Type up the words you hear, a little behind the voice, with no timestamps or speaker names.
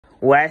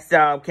What's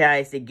up,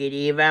 Kelly? It's a good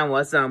evening.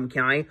 What's up,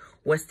 Kelly?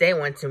 What state I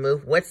want to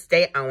move? What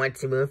state I want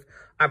to move?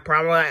 I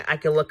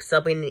can look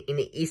something in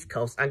the East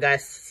Coast. I gotta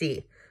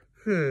see.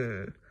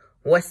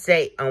 What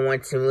state I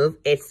want to move?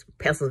 It's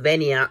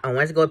Pennsylvania. I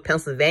want to go to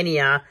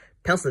Pennsylvania.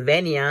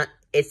 Pennsylvania.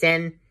 It's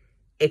in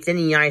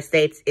the United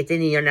States. It's in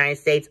the United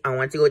States. I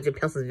want to go to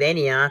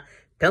Pennsylvania.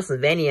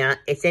 Pennsylvania.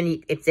 It's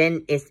in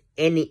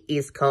the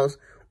East Coast.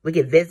 We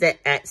could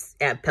visit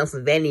at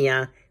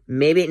Pennsylvania.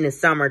 Maybe in the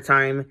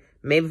summertime.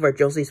 Maybe for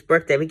Josie's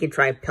birthday, we can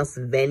try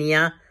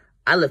Pennsylvania.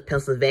 I live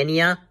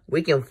Pennsylvania.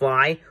 We can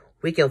fly.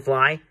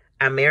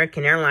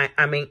 American Airline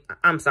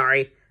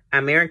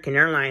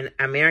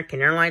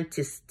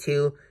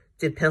to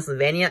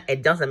Pennsylvania.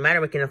 It doesn't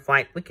matter. We cannot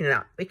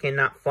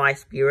fly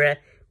Spirit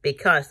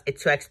because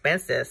it's too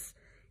expensive.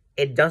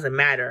 It doesn't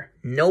matter.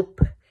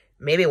 Nope.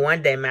 Maybe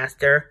one day,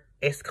 Master.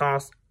 It's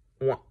cost,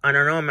 I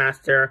don't know,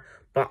 Master.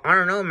 But I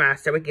don't know,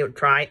 Master. We can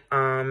try,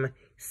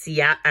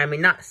 Seattle.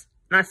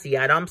 Not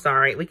Seattle, I'm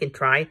sorry. We can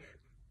try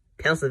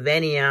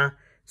Pennsylvania.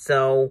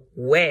 So,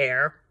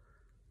 where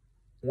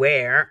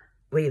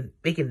we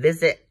can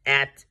visit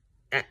at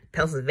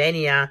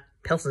Pennsylvania.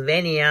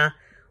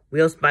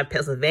 We also buy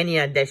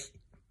Pennsylvania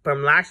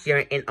from last year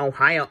in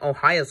Ohio.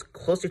 Ohio's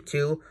closer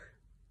to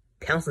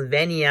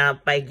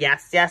Pennsylvania by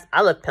gas. Yes,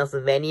 I love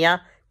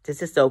Pennsylvania.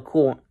 This is so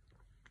cool.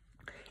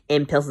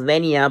 In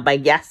Pennsylvania by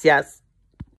gas. Yes.